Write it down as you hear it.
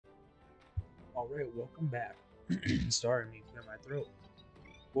Alright, welcome back. Sorry, me clear my throat.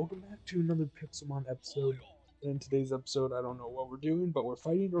 Welcome back to another Pixelmon episode. In today's episode, I don't know what we're doing, but we're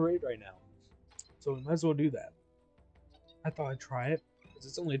fighting a raid right now. So we might as well do that. I thought I'd try it, because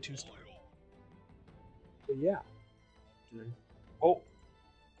it's only a 2-star. But yeah. Oh!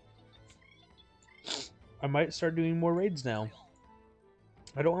 I might start doing more raids now.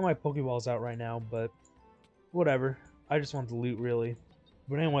 I don't want my Pokeballs out right now, but whatever. I just want the loot, really.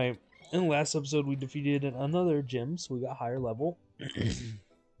 But anyway, in the last episode, we defeated another gym, so we got higher level.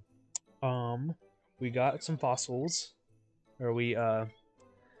 We got some fossils, or we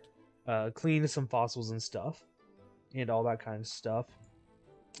cleaned some fossils and stuff, and all that kind of stuff.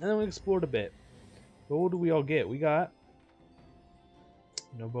 And then we explored a bit. But what do we all get? We got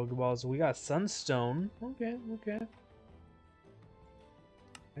no Pokeballs. We got Sunstone. Okay.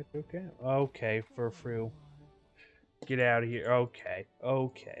 Okay, Furfrou. Get out of here. Okay.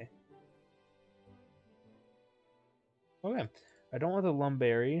 I don't want the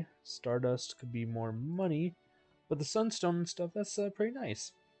Lumberry. Stardust could be more money. But the Sunstone and stuff, that's pretty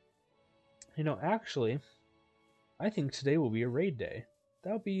nice. You know, actually, I think today will be a raid day.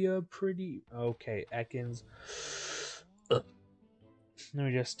 That'll be pretty... Okay, Ekans. Let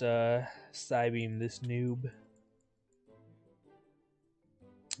me just Psybeam this noob.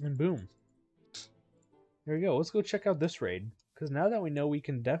 And boom. There we go. Let's go check out this raid. Because now that we know we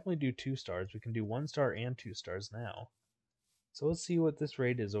can definitely do 2 stars, we can do 1 star and 2 stars now. So let's see what this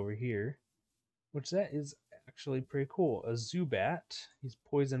raid is over here. Which that is actually pretty cool. A Zubat. He's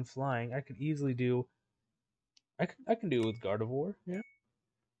poison flying. I could easily do... I can do it with Gardevoir. Yeah.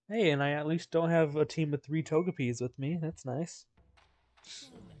 Hey, and I at least don't have a team of 3 Togepis with me. That's nice.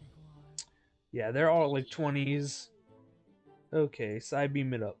 Yeah, they're all like 20s. Okay,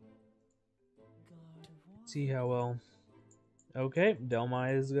 Psybeam it up. See how well... Okay,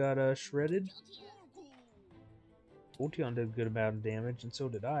 Delmai's got shredded. Ultion did a good amount of damage, and so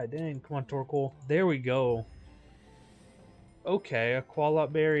did I. Dang, come on, Torkoal. There we go. Okay, a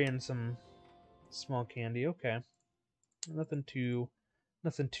Qualop Berry and some small candy. Okay, nothing too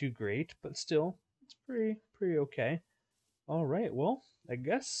great, but still, it's pretty okay. All right, well, I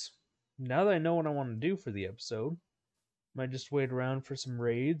guess now that I know what I want to do for the episode, might just wait around for some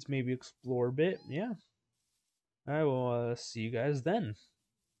raids, maybe explore a bit. Yeah, I will see you guys then.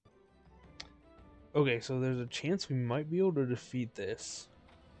 Okay, so there's a chance we might be able to defeat this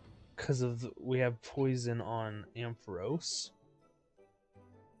because we have poison on Ampharos.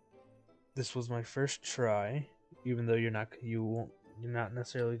 This was my first try, even though you're not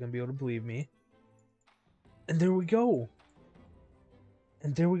necessarily gonna be able to believe me. And there we go.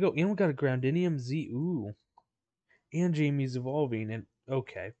 And we got a Groundinium Z. Ooh, and Jamie's evolving. And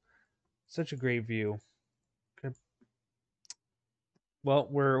okay, such a great view. Okay. Well,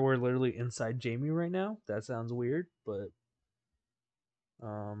 we're literally inside Jamie right now. That sounds weird, but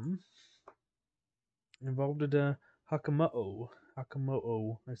involved a Hakamo'o.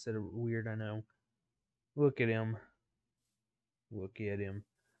 I said it weird, I know. Look at him.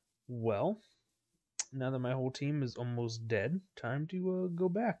 Well, now that my whole team is almost dead, time to go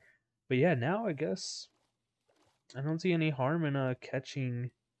back. But yeah, now I guess I don't see any harm in catching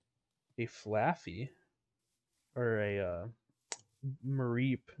a Flaffy or a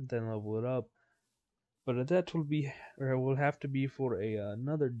Mareep, then level it up. But that will have to be for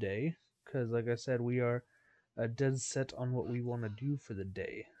another day, because like I said, we are dead set on what we want to do for the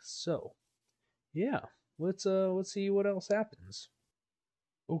day. So yeah, let's see what else happens.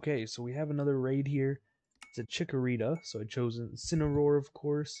 Okay, so we have another raid here. It's a Chikorita, so I chose Incineroar, of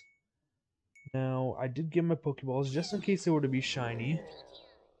course. Now, I did get my Pokeballs just in case they were to be shiny.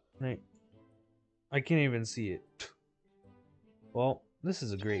 I can't even see it. Well, this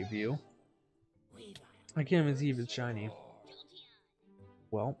is a great view. I can't even see if it's shiny.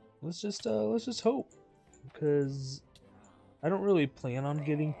 Well, let's just hope, because I don't really plan on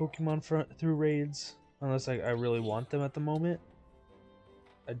getting Pokemon through raids unless I really want them at the moment.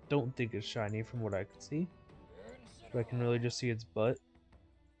 I don't think it's shiny from what I can see, but I can really just see its butt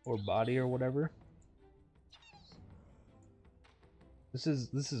or body or whatever. This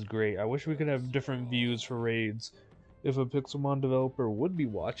is great. I wish we could have different views for raids. If a Pixelmon developer would be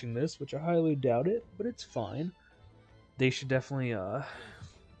watching this, which I highly doubt it, but it's fine. They should definitely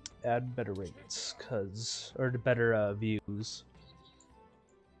add better raids, or better views.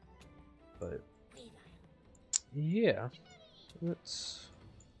 But yeah,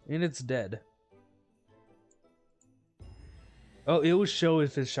 and it's dead. Oh, it will show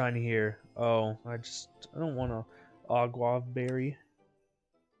if it's shiny here. Oh, I don't want a Agua Berry.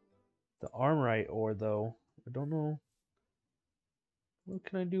 The Armorite ore, though, I don't know What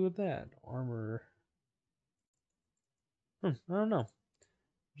can I do with that? Armor. I don't know.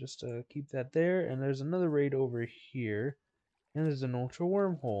 Just keep that there. And there's another raid over here. And there's an ultra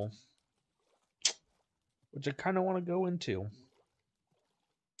wormhole, which I kind of want to go into.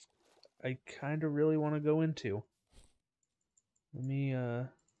 I kind of really want to go into. Let me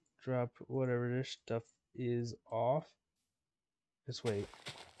drop whatever this stuff is off. Just wait.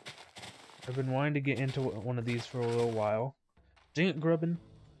 I've been wanting to get into one of these for a little while. Dang it, Grubbin.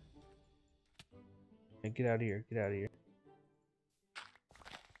 Hey, get out of here. Get out of here.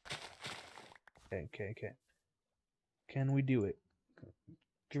 Okay. Can we do it?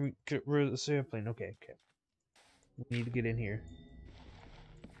 Can we get rid of the airplane? Okay. We need to get in here.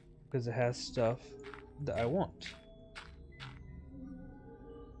 Because it has stuff that I want.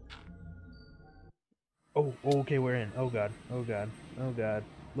 Oh, okay, we're in. Oh god.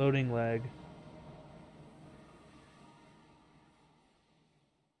 Loading lag.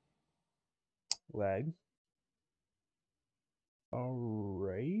 Lag.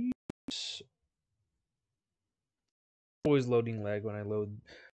 Alright. Always loading lag when I load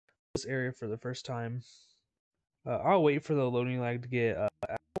this area for the first time. I'll wait for the loading lag to get out,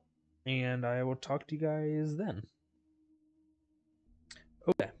 and I will talk to you guys then.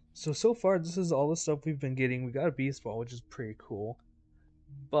 Okay, so far this is all the stuff we've been getting. We got a beast ball, which is pretty cool,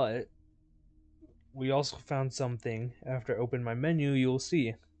 but we also found something. After I open my menu, you'll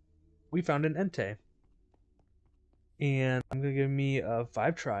see we found an Entei, and I'm gonna give me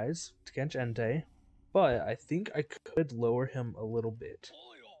 5 tries to catch Entei, but I think I could lower him a little bit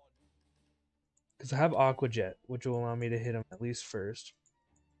because I have Aqua Jet, which will allow me to hit him at least first.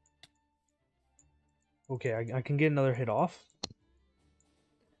 Okay, I can get another hit off.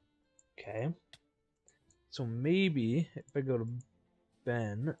 Okay. So maybe if I go to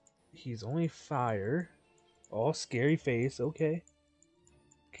Ben, he's only fire. Oh, scary face. Okay.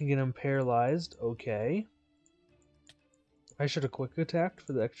 Can get him paralyzed. Okay. I should have quick attacked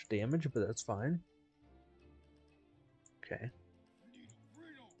for the extra damage, but that's fine. Okay.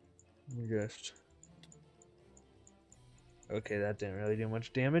 Just. Okay, that didn't really do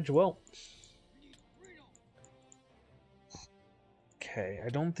much damage. Well. Okay, I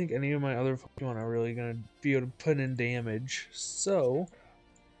don't think any of my other Pokemon are really going to be able to put in damage. So,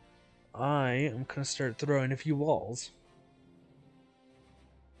 I am going to start throwing a few balls.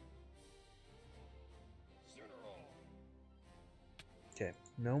 Okay,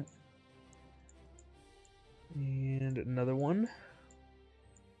 nope. And another one.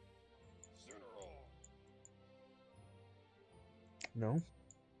 No.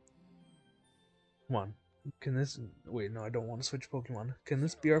 Come on. Can this... Wait, no, I don't want to switch Pokemon. Can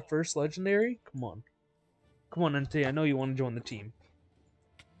this be our first legendary? Come on. Come on, Entei. I know you want to join the team.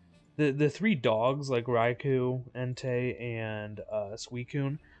 The 3 dogs, like Raikou, Entei, and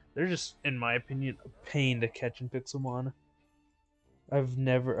Suicune, they're just, in my opinion, a pain to catch in Pixelmon.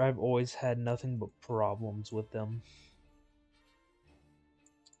 I've always had nothing but problems with them.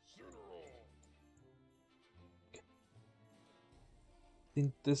 I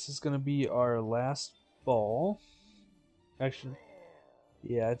think this is gonna be our last ball. Actually,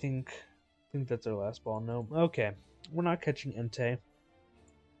 yeah, I think that's our last ball. No, okay, we're not catching Entei,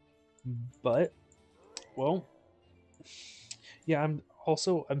 but well, yeah, I'm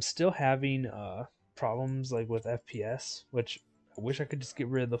still having problems like with FPS, which I wish I could just get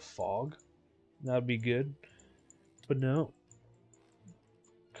rid of the fog. That'd be good, but no,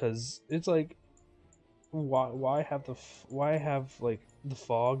 because it's like why have like the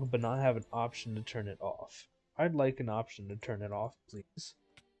fog but not have an option to turn it off? I'd like an option to turn it off, please,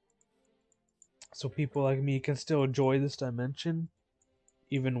 so people like me can still enjoy this dimension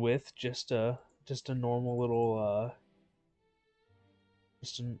even with just a normal little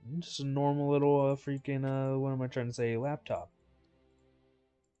just a normal little freaking what am I trying to say, laptop.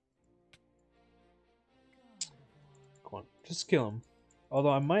 Come on, just kill him.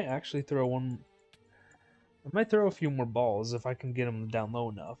 Although I might actually throw a few more balls if I can get him down low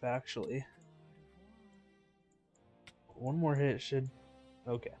enough, actually. One more hit should...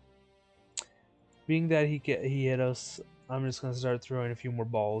 Okay. Being that he hit us, I'm just going to start throwing a few more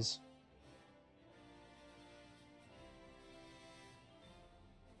balls.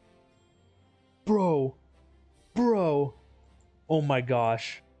 Bro! Oh my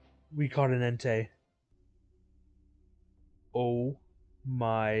gosh. We caught an Entei. Oh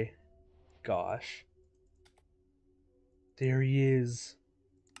my gosh. There he is.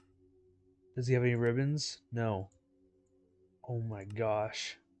 Does he have any ribbons? No. Oh my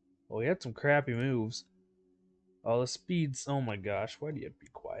gosh. Oh, he had some crappy moves. Oh, the speeds. Oh my gosh. Why do you have to be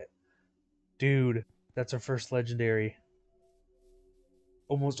quiet? Dude, that's our first legendary.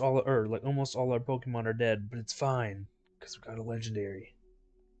 almost all our Pokemon are dead, but it's fine because we got a legendary.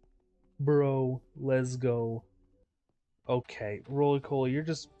 Bro, let's go. Okay, Roller you're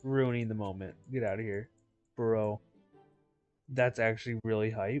just ruining the moment. Get out of here, bro. That's actually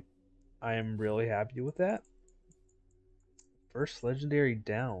really hype. I am really happy with that. First legendary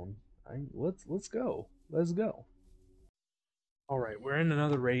down. Let's go. Let's go. All right, we're in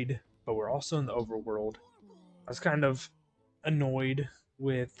another raid, but we're also in the overworld. I was kind of annoyed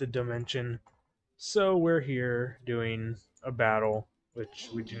with the dimension, so we're here doing a battle, which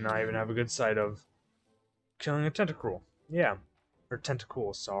we do not even have a good sight of. Killing a tentacruel. Yeah, or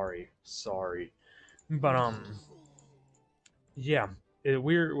tentacle. Sorry. But yeah,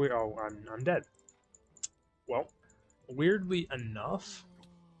 oh, I'm dead. Well, weirdly enough,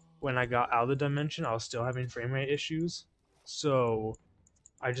 when I got out of the dimension, I was still having frame rate issues, so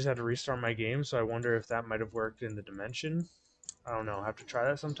I just had to restart my game. So I wonder if that might have worked in the dimension. I don't know. I'll have to try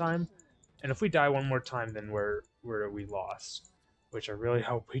that sometime. And if we die one more time, then we lost. Which I really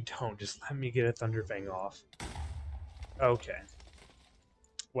hope we don't. Just let me get a Thunderfang off. Okay.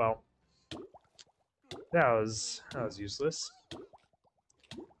 Well, that was useless.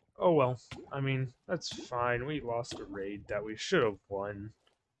 Oh well. I mean, that's fine. We lost a raid that we should have won.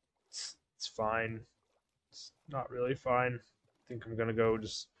 It's fine. It's not really fine. I think I'm gonna go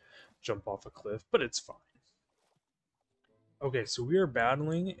just jump off a cliff, but it's fine. Okay, so we are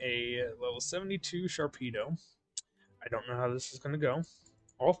battling a level 72 Sharpedo. I don't know how this is gonna go.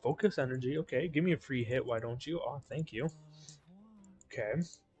 All focus energy. Okay, give me a free hit. Why don't you? Oh, thank you. Okay,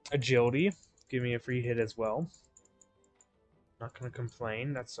 agility. Give me a free hit as well. Not gonna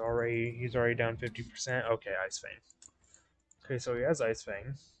complain. He's already down 50%. Okay, Ice Fang. Okay, so he has Ice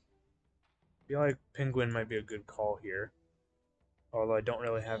Fang. I feel like Penguin might be a good call here. Although I don't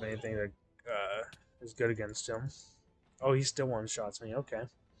really have anything that is good against him. Oh, he still one-shots me. Okay.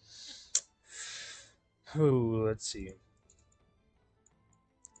 Ooh, let's see.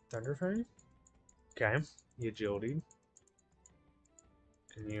 Thunderfang? Okay. The agility.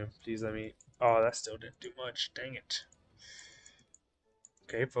 Can you please let me... Oh, that still didn't do much. Dang it.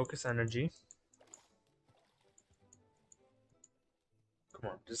 Okay, focus energy.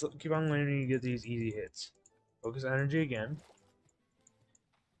 Come on, just keep on letting you get these easy hits. Focus energy again.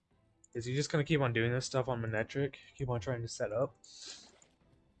 Is he just gonna keep on doing this stuff on Manectric? Keep on trying to set up?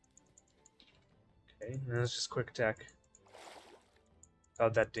 Okay, and then it's just quick attack. Oh,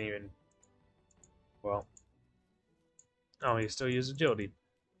 that didn't even... Well. Oh, he still used agility.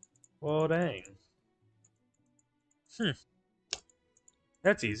 Well, dang.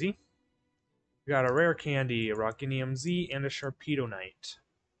 That's easy. We got a rare candy, a Rockinium Z, and a Sharpedo Knight.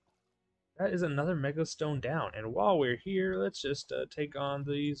 That is another Mega Stone down. And while we're here, let's just take on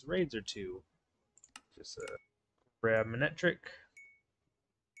these raids or two. Just grab Manectric.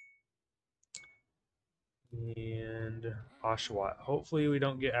 And Oshawott. Hopefully we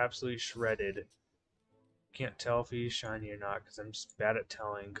don't get absolutely shredded. Can't tell if he's shiny or not because I'm just bad at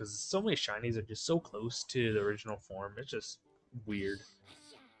telling. Because so many shinies are just so close to the original form. It's just weird.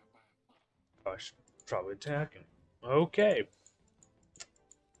 Gosh, probably attacking. Okay.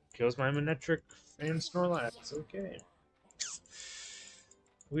 Kills my Manectric and Snorlax. Okay.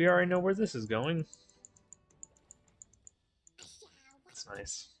 We already know where this is going. That's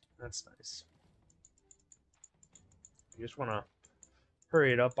nice. That's nice. You just want to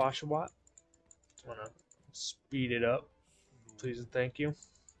hurry it up, Oshawott. Just want to speed it up. Please and thank you.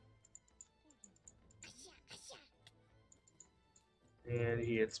 And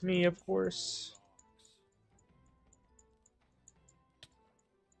he hits me, of course.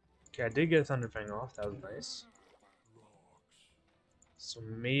 Okay, I did get a Thunderfang off. That was nice. So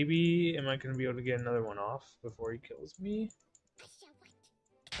maybe, am I going to be able to get another one off before he kills me?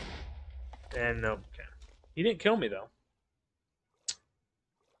 And no, okay. He didn't kill me, though.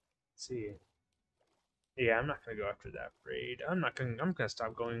 Let's see. Yeah, I'm not going to go after that raid. I'm going to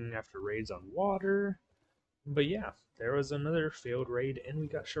stop going after raids on water. But yeah, there was another failed raid, and we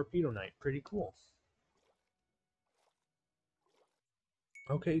got Sharpedo Knight. Pretty cool.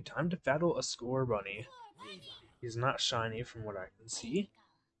 Okay, time to battle a Score Bunny. He's not shiny from what I can see.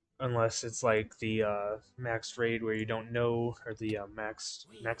 Unless it's like the max raid where you don't know, or the max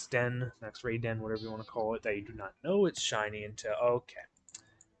raid den, whatever you want to call it, that you do not know it's shiny until... Okay.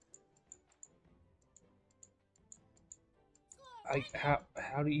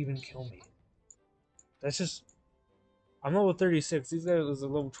 How do you even kill me? That's just... I'm level 36, these guys are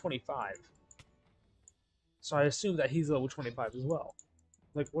level 25. So I assume that he's level 25 as well.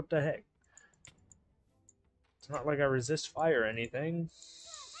 Like, what the heck? It's not like I resist fire or anything.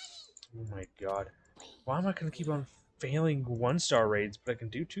 Oh my god. Why am I gonna keep on failing 1-star raids, but I can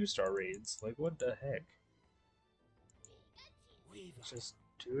do 2-star raids. Like, what the heck? Let's just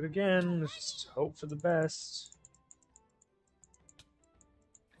do it again. Let's just hope for the best.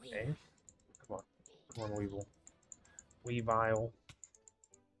 Okay. Come on. Come on, Weevil. Weavile.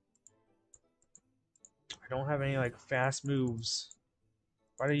 I don't have any, like, fast moves.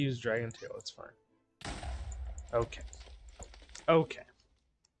 Why do I use Dragon Tail? It's fine. Okay. Okay.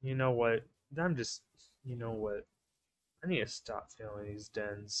 You know what? I'm just... You know what? I need to stop failing these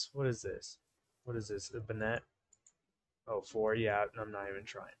dens. What is this? What is this? A Banette? Oh, 4? Yeah, I'm not even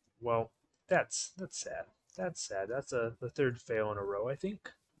trying. Well, that's sad. That's sad. That's the third fail in a row, I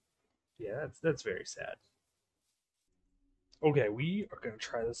think. Yeah, that's very sad. Okay, we are gonna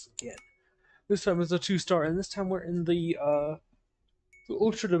try this again. This time it's a 2-star, and this time we're in the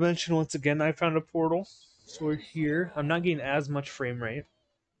Ultra Dimension once again. I found a portal, so we're here. I'm not getting as much frame rate,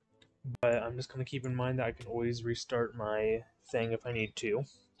 but I'm just gonna keep in mind that I can always restart my thing if I need to.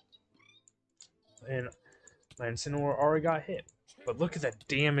 And my Incineroar already got hit, but look at that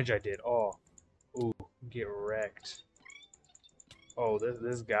damage I did. Oh, ooh, get wrecked. Oh,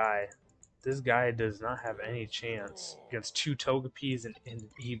 this guy does not have any chance against 2 Togepis and an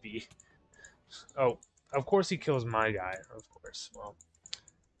Eevee. Oh, of course he kills my guy. Of course. Well,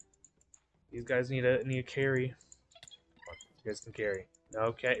 these guys need a carry. You guys can carry.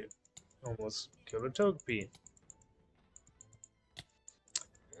 Okay, almost killed a Togepi.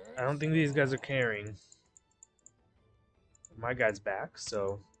 I don't think these guys are carrying. My guy's back,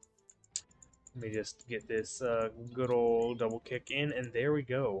 so let me just get this good old double kick in, and there we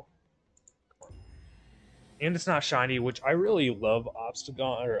go. And it's not shiny, which I really love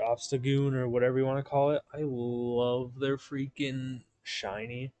Obstagon or Obstagoon or whatever you want to call it. I love their freaking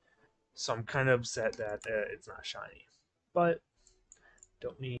shiny. So I'm kind of upset that it's not shiny. But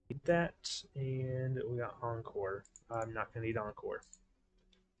don't need that. And we got Encore. I'm not going to need Encore.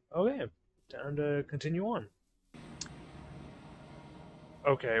 Okay, time to continue on.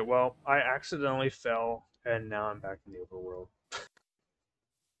 Okay, well, I accidentally fell, and now I'm back in the overworld.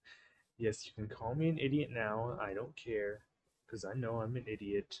 Yes, you can call me an idiot now. I don't care, because I know I'm an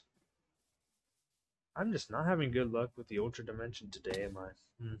idiot. I'm just not having good luck with the Ultra Dimension today, am I?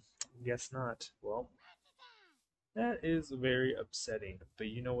 Guess not. Well, that is very upsetting. But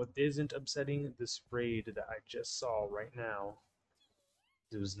you know what isn't upsetting? This raid that I just saw right now.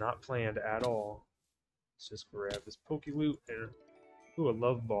 It was not planned at all. Let's just grab this Pokeloot and... Ooh, a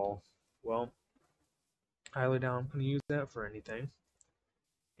Love Ball. Well, highly doubt I'm going to use that for anything.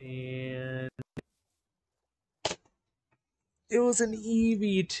 And... It was an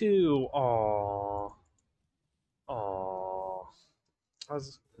Eevee, too! Aww. Aww.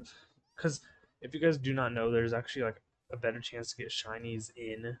 Because if you guys do not know, there's actually like a better chance to get shinies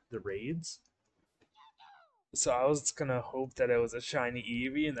in the raids. So I was gonna hope that it was a shiny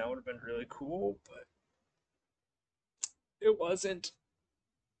Eevee, and that would have been really cool, but it wasn't.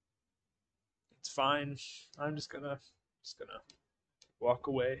 It's fine. I'm just gonna walk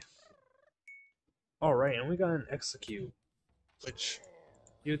away. All right, and we got an Execute, which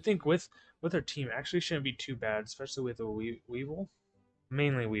you'd think with our team actually shouldn't be too bad, especially with a Weevil.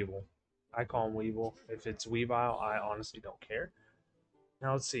 Mainly Weevil. I call him Weevil. If it's Weavile, I honestly don't care.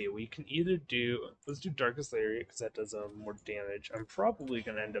 Now let's see, we can either do, let's do Darkest Lariat because that does more damage. I'm probably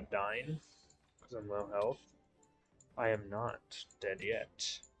going to end up dying because I'm low health. I am not dead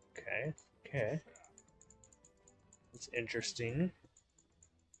yet. Okay, okay. That's interesting.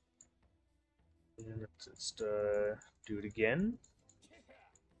 And let's just do it again.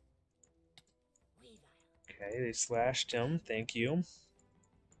 Okay, they slashed him, thank you.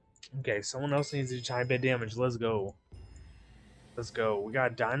 Okay, someone else needs to do tiny bit damage, let's go. Let's go. We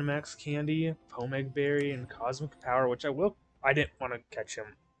got Dynamax Candy, Pomeg Berry, and Cosmic Power, which I didn't want to catch him.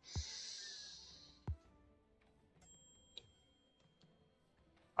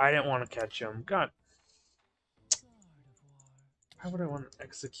 I didn't want to catch him. God. Why would I want to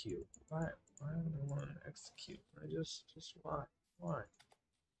execute? Why would I want to execute? Why? Why?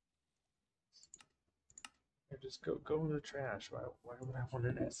 Or just go in the trash. Why would I want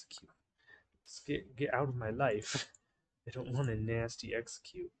to execute? Just get out of my life. I don't want a nasty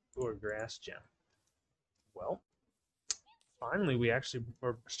execute or grass gem. Well, finally we're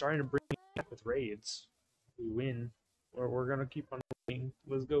starting to bring it back with raids. We win, or we're gonna keep on winning.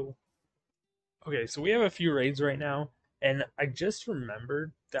 Let's go. Okay, so we have a few raids right now, and I just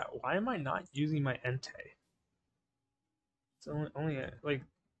remembered that why am I not using my Entei? It's only like,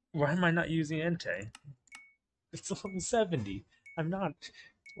 why am I not using Entei? It's level 70. I'm not.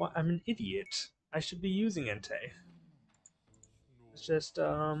 Well, I'm an idiot. I should be using Entei. It's just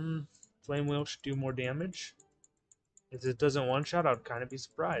Flame Wheel should do more damage. If it doesn't one shot, I'd kind of be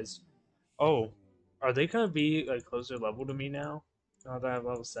surprised. Oh, are they gonna be like closer level to me now? Now that I have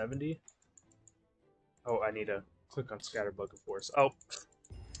level 70? Oh, I need to click on Scatterbug, of course. Oh,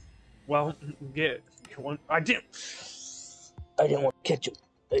 well, get one. I didn't. I didn't want to catch him.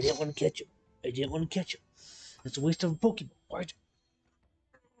 I didn't want to catch him. I didn't want to catch him. It's a waste of a Pokemon. Why?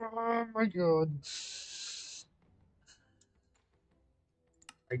 Oh my god.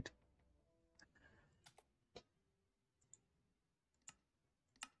 I,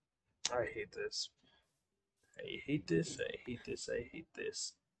 I hate this. I hate this. I hate this. I hate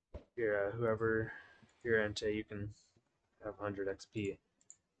this. Here, whoever, here, Entei, you can have 100 XP.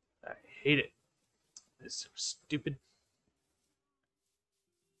 I hate it. It's so stupid.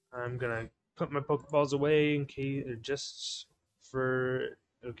 I'm gonna put my Pokeballs away in case, just for.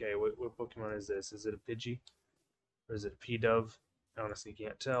 Okay, what Pokemon is this? Is it a Pidgey? Or is it a P-Dove? I honestly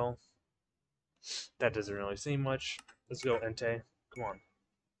can't tell. That doesn't really say much. Let's go, Entei. Come on.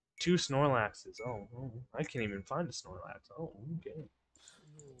 2 Snorlaxes. Oh, I can't even find a Snorlax. Oh, okay.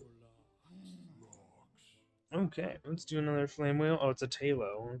 Okay, let's do another Flame Wheel. Oh, it's a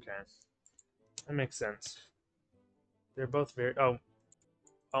Talo. Okay. That makes sense. They're both very... Oh.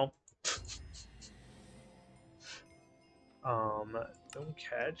 Don't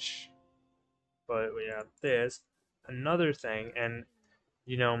catch. But we have this. Another thing, and,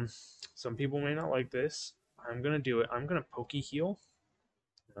 you know, some people may not like this. I'm gonna do it. I'm gonna Poke Heal.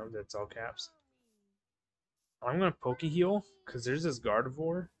 No, that's all caps. I'm gonna Poke Heal, because there's this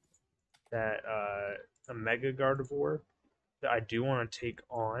Gardevoir that, a Mega Gardevoir that I do want to take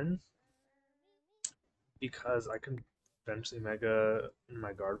on, because I can eventually Mega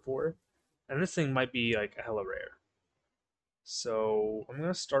my Gardevoir, and this thing might be like hella rare. So I'm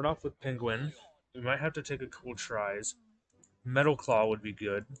gonna start off with Penguin. We might have to take a couple tries. Metal Claw would be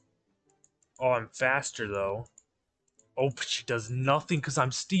good. Oh, I'm faster though. Oh, but she does nothing because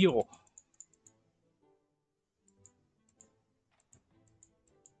I'm Steel.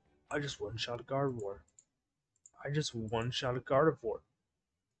 I just one-shot a Gardevoir. I just one-shot a Gardevoir.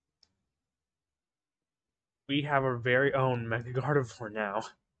 We have our very own Mega Gardevoir now.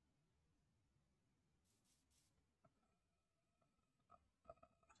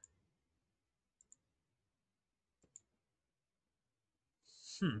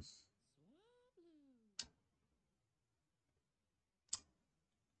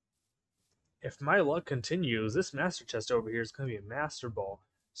 If my luck continues, this Master Chest over here is going to be a Master Ball.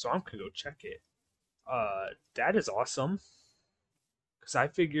 So I'm going to go check it. That is awesome. Because I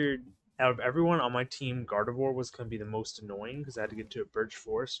figured out of everyone on my team, Gardevoir was going to be the most annoying because I had to get to a Birch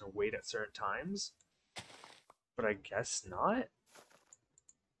Forest and wait at certain times. But I guess not.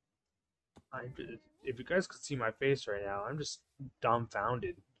 If you guys could see my face right now, I'm just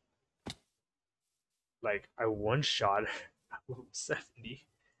dumbfounded. Like, I one-shot at level 70.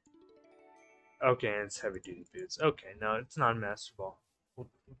 Okay, and it's heavy-duty boots. Okay, no, it's not a Master Ball. Well,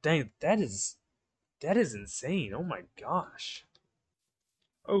 dang, that is insane. Oh my gosh.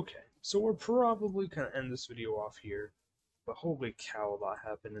 Okay, so we're probably going to end this video off here. But holy cow, a lot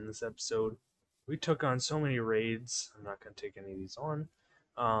happened in this episode. We took on so many raids. I'm not going to take any of these on.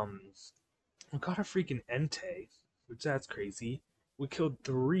 We got a freaking Entei, which that's crazy. We killed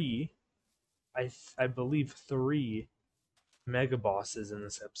 3, I believe 3 mega bosses in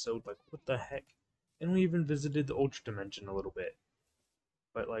this episode. Like, what the heck? And we even visited the Ultra Dimension a little bit.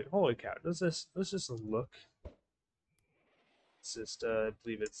 But like, holy cow, let's just look. It's just, I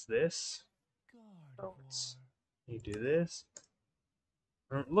believe it's this. Oh, it's, you do this.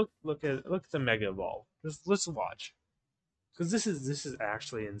 Look at the Mega Evolve. Let's watch, because this is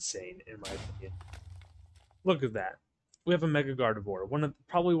actually insane in my opinion. Look at that. We have a Mega Gardevoir,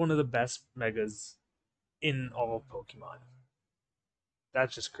 probably one of the best megas in all of Pokemon.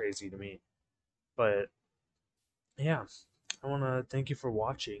 That's just crazy to me. But yeah, I want to thank you for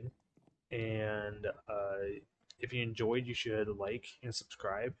watching, and if you enjoyed, you should like and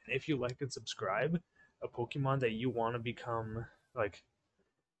subscribe. And if you like and subscribe, a Pokemon that you want to become, like,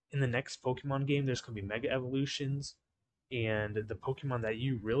 in the next Pokemon game, there's going to be Mega Evolutions, and the Pokemon that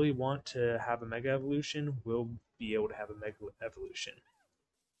you really want to have a Mega Evolution will be able to have a Mega Evolution.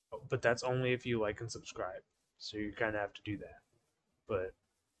 But that's only if you like and subscribe, so you kind of have to do that. But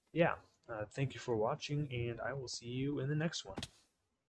yeah, thank you for watching, and I will see you in the next one.